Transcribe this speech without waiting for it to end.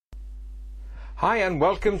Hi and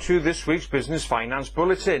welcome to this week's Business Finance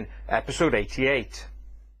Bulletin, episode 88.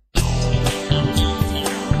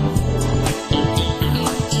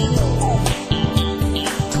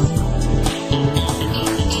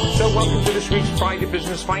 So welcome to this week's Friday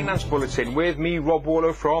Business Finance Bulletin with me, Rob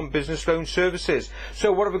Warlow from Business Loan Services.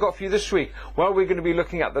 So what have we got for you this week? Well, we're going to be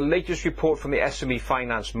looking at the latest report from the SME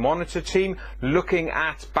Finance Monitor team, looking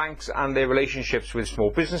at banks and their relationships with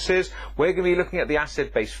small businesses. We're going to be looking at the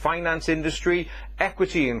asset-based finance industry,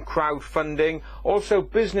 equity and crowdfunding, also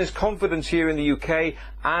business confidence here in the UK,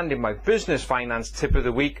 and in my business finance tip of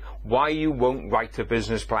the week, why you won't write a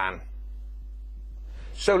business plan.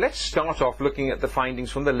 So let's start off looking at the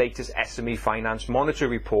findings from the latest SME Finance Monitor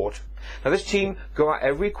report. Now this team go out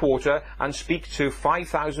every quarter and speak to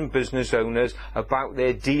 5,000 business owners about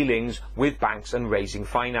their dealings with banks and raising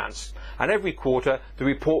finance. And every quarter the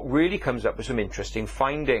report really comes up with some interesting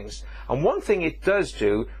findings. And one thing it does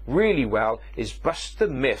do really well is bust the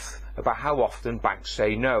myth about how often banks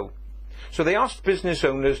say no. So they asked business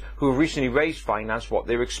owners who have recently raised finance what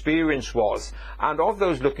their experience was, and of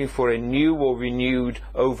those looking for a new or renewed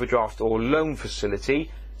overdraft or loan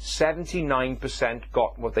facility, 79%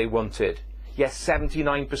 got what they wanted. Yes,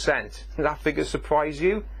 79%. Does that figure surprise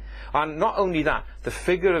you? And not only that, the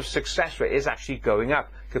figure of success rate is actually going up.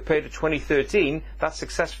 Compared to 2013, that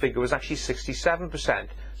success figure was actually 67%.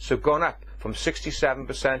 So gone up from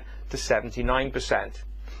 67% to 79%.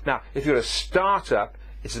 Now, if you're a startup,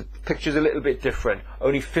 the picture's a little bit different.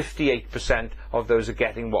 Only 58% of those are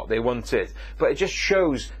getting what they wanted. But it just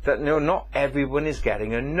shows that no, not everyone is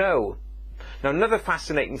getting a no. Now, another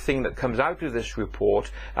fascinating thing that comes out of this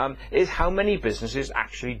report is how many businesses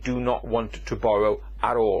actually do not want to borrow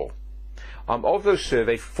at all. Of those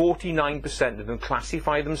surveyed, 49% of them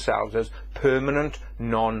classify themselves as permanent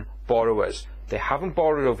non-borrowers. They haven't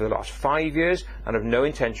borrowed over the last 5 years and have no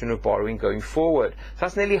intention of borrowing going forward. So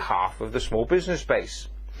that's nearly half of the small business base.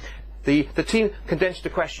 The team condensed the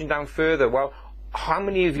question down further. Well, how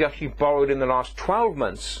many of you actually borrowed in the last 12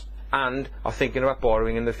 months and are thinking about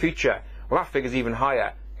borrowing in the future? Well, that figure's even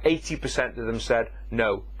higher. 80% of them said,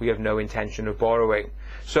 no, we have no intention of borrowing.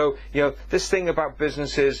 So, this thing about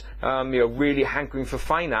businesses, really hankering for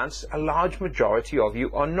finance, a large majority of you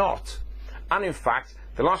are not. And in fact,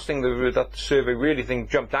 the last thing that the survey really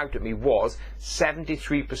jumped out at me was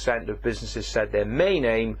 73% of businesses said their main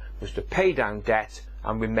aim was to pay down debt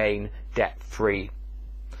and remain debt-free.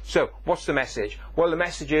 So, what's the message? Well, the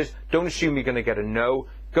message is, don't assume you're going to get a no.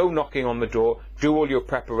 Go knocking on the door, do all your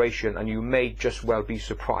preparation, and you may just well be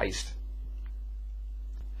surprised.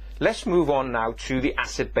 Let's move on now to the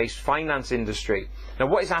asset-based finance industry. Now,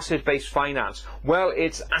 what is asset-based finance? Well,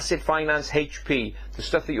 it's asset finance HP, the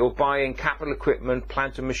stuff that you're buying, capital equipment,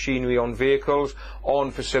 plant and machinery on vehicles,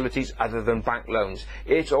 on facilities other than bank loans.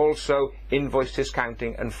 It's also invoice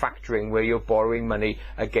discounting and factoring, where you're borrowing money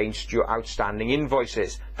against your outstanding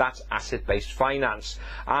invoices. That's asset-based finance.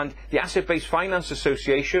 And the Asset-Based Finance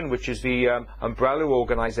Association, which is the umbrella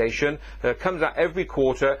organisation, comes out every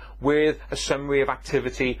quarter with a summary of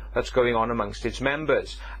activity that's going on amongst its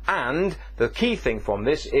members. And the key thing from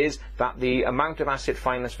this is that the amount of asset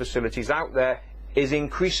finance facilities out there is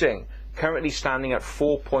increasing, currently standing at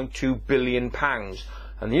 £4.2 billion.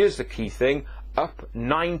 And here's the key thing, up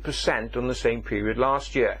 9% on the same period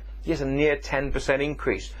last year. Yes, a near 10%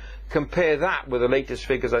 increase. Compare that with the latest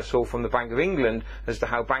figures I saw from the Bank of England as to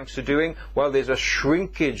how banks are doing. Well, there's a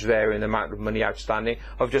shrinkage there in the amount of money outstanding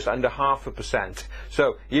of just under 0.5%.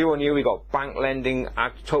 So year on year we got bank lending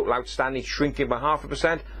total outstanding shrinking by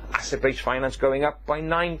 0.5%, asset-based finance going up by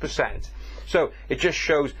 9%. So it just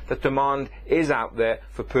shows that demand is out there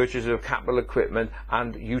for purchases of capital equipment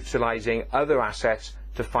and utilising other assets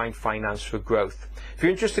to find finance for growth. If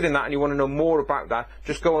you're interested in that and you want to know more about that,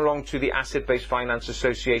 just go along to the Asset-Based Finance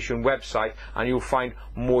Association website and you'll find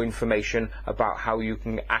more information about how you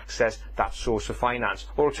can access that source of finance.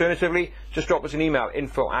 Or alternatively, just drop us an email,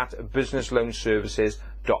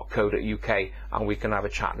 info@businessloanservices.co.uk, and we can have a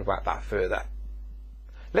chat about that further.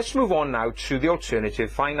 Let's move on now to the alternative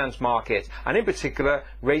finance market, and in particular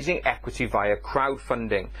raising equity via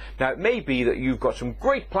crowdfunding. Now, it may be that you've got some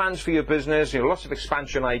great plans for your business, lots of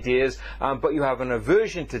expansion ideas, but you have an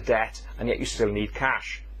aversion to debt and yet you still need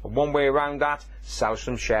cash. And one way around that, sell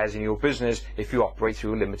some shares in your business if you operate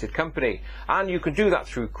through a limited company. And you can do that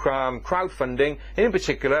through crowdfunding, and in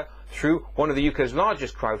particular through one of the UK's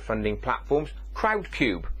largest crowdfunding platforms,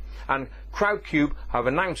 Crowdcube. And Crowdcube have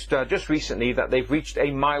announced just recently that they've reached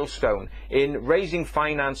a milestone in raising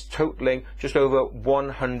finance totaling just over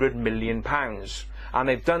 £100 million. And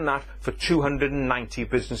they've done that for 290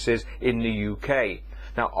 businesses in the UK.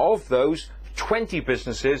 Now, of those, 20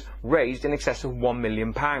 businesses raised in excess of £1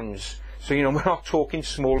 million. So, you know, we're not talking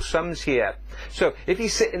small sums here. So if you're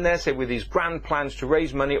sitting there, say, with these grand plans to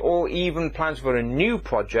raise money or even plans for a new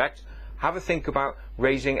project, have a think about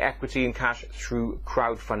raising equity and cash through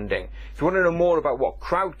crowdfunding. If you want to know more about what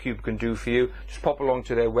Crowdcube can do for you, just pop along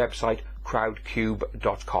to their website,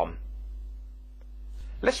 crowdcube.com.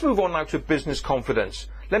 Let's move on now to business confidence.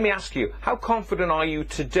 Let me ask you, how confident are you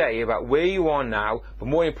today about where you are now, but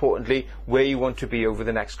more importantly, where you want to be over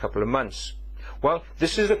the next couple of months? Well,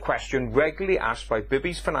 this is a question regularly asked by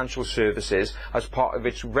Bibbys Financial Services as part of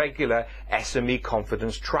its regular SME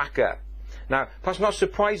Confidence Tracker. Now, perhaps not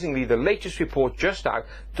surprisingly, the latest report just out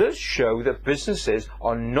does show that businesses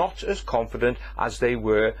are not as confident as they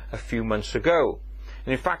were a few months ago.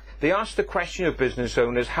 And in fact, they asked the question of business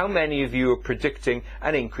owners, how many of you are predicting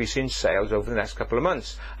an increase in sales over the next couple of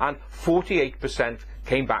months? And 48%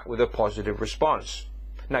 came back with a positive response.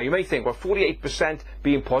 Now, you may think, well, 48%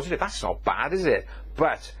 being positive, that's not bad, is it?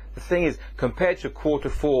 But the thing is, compared to quarter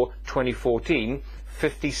 4 2014,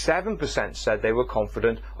 57% said they were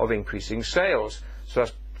confident of increasing sales. So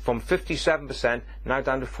that's from 57% now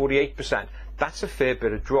down to 48%. That's a fair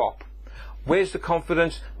bit of drop. Where's the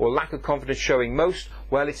confidence or lack of confidence showing most?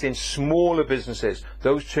 Well, it's in smaller businesses,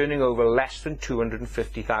 those turning over less than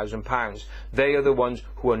 £250,000. They are the ones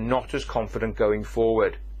who are not as confident going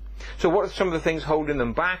forward. So what are some of the things holding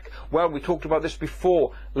them back? Well, we talked about this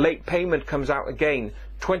before. Late payment comes out again.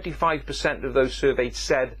 25% of those surveyed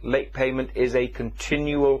said late payment is a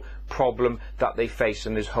continual problem that they face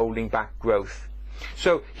and is holding back growth.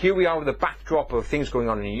 So here we are with a backdrop of things going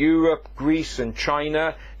on in Europe, Greece and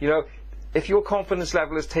China. You know, if your confidence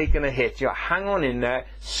level has taken a hit, you know, hang on in there,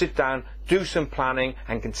 sit down, do some planning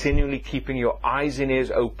and continually keeping your eyes and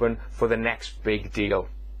ears open for the next big deal.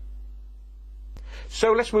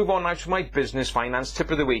 So let's move on now to my business finance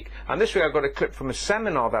tip of the week. And this week I've got a clip from a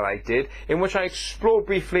seminar that I did in which I explored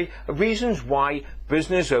briefly reasons why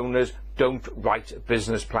business owners don't write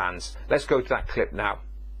business plans. Let's go to that clip now.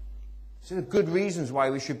 So there are good reasons why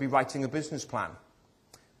we should be writing a business plan.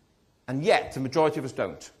 And yet, the majority of us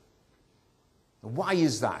don't. Why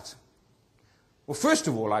is that? Well, first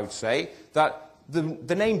of all, I would say that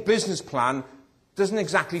the name business plan doesn't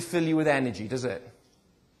exactly fill you with energy, does it?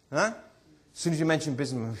 Huh? As soon as you mention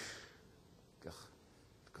business, go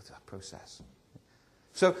through that process.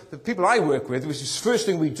 So the people I work with, which is the first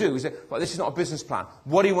thing we do, is say, well, this is not a business plan.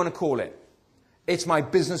 What do you want to call it? It's my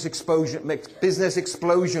business explosion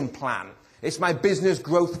plan. It's my business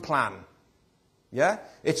growth plan. Yeah?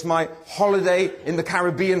 It's my holiday in the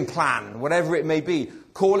Caribbean plan, whatever it may be.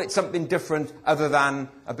 Call it something different other than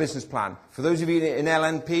a business plan. For those of you in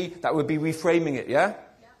LNP, that would be reframing it, yeah?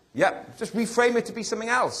 Yeah. Just reframe it to be something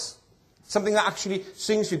else. Something that actually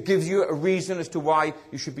seems to give you a reason as to why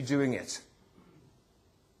you should be doing it.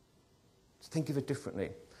 Think of it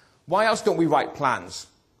differently. Why else don't we write plans?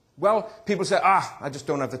 Well, people say, I just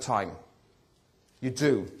don't have the time. You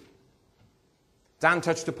do. Dan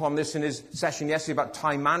touched upon this in his session yesterday about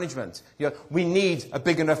time management. You know, we need a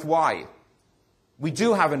big enough why. We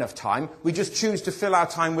do have enough time. We just choose to fill our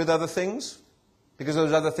time with other things because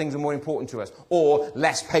those other things are more important to us or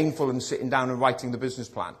less painful than sitting down and writing the business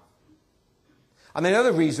plan. And the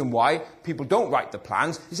other reason why people don't write the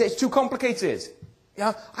plans is that it's too complicated. You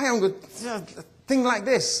know, I haven't got a thing like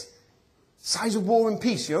this. Size of War and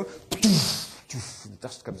Peace, you know.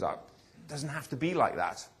 Dust comes out. It doesn't have to be like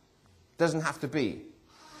that. It doesn't have to be.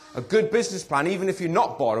 A good business plan, even if you're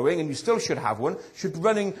not borrowing, and you still should have one, should be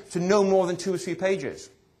running to no more than 2 or 3 pages.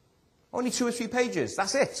 Only 2 or 3 pages.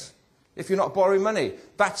 That's it. If you're not borrowing money,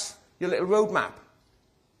 that's your little roadmap.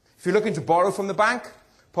 If you're looking to borrow from the bank,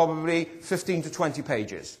 probably 15 to 20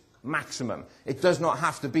 pages, maximum. It does not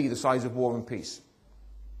have to be the size of War and Peace.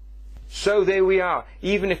 So there we are.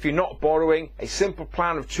 Even if you're not borrowing, a simple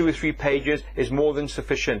plan of 2 or 3 pages is more than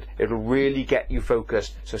sufficient. It'll really get you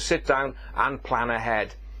focused. So sit down and plan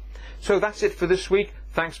ahead. So that's it for this week.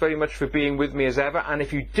 Thanks very much for being with me as ever. And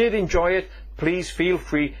if you did enjoy it, please feel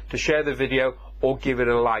free to share the video or give it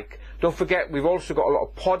a like. Don't forget, we've also got a lot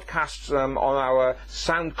of podcasts on our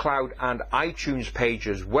SoundCloud and iTunes page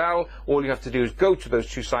as well. All you have to do is go to those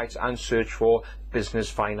 2 sites and search for Business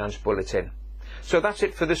Finance Bulletin. So that's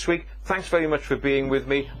it for this week. Thanks very much for being with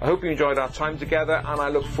me. I hope you enjoyed our time together, and I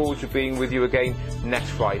look forward to being with you again next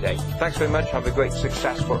Friday. Thanks very much. Have a great,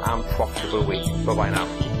 successful and profitable week. Bye-bye now.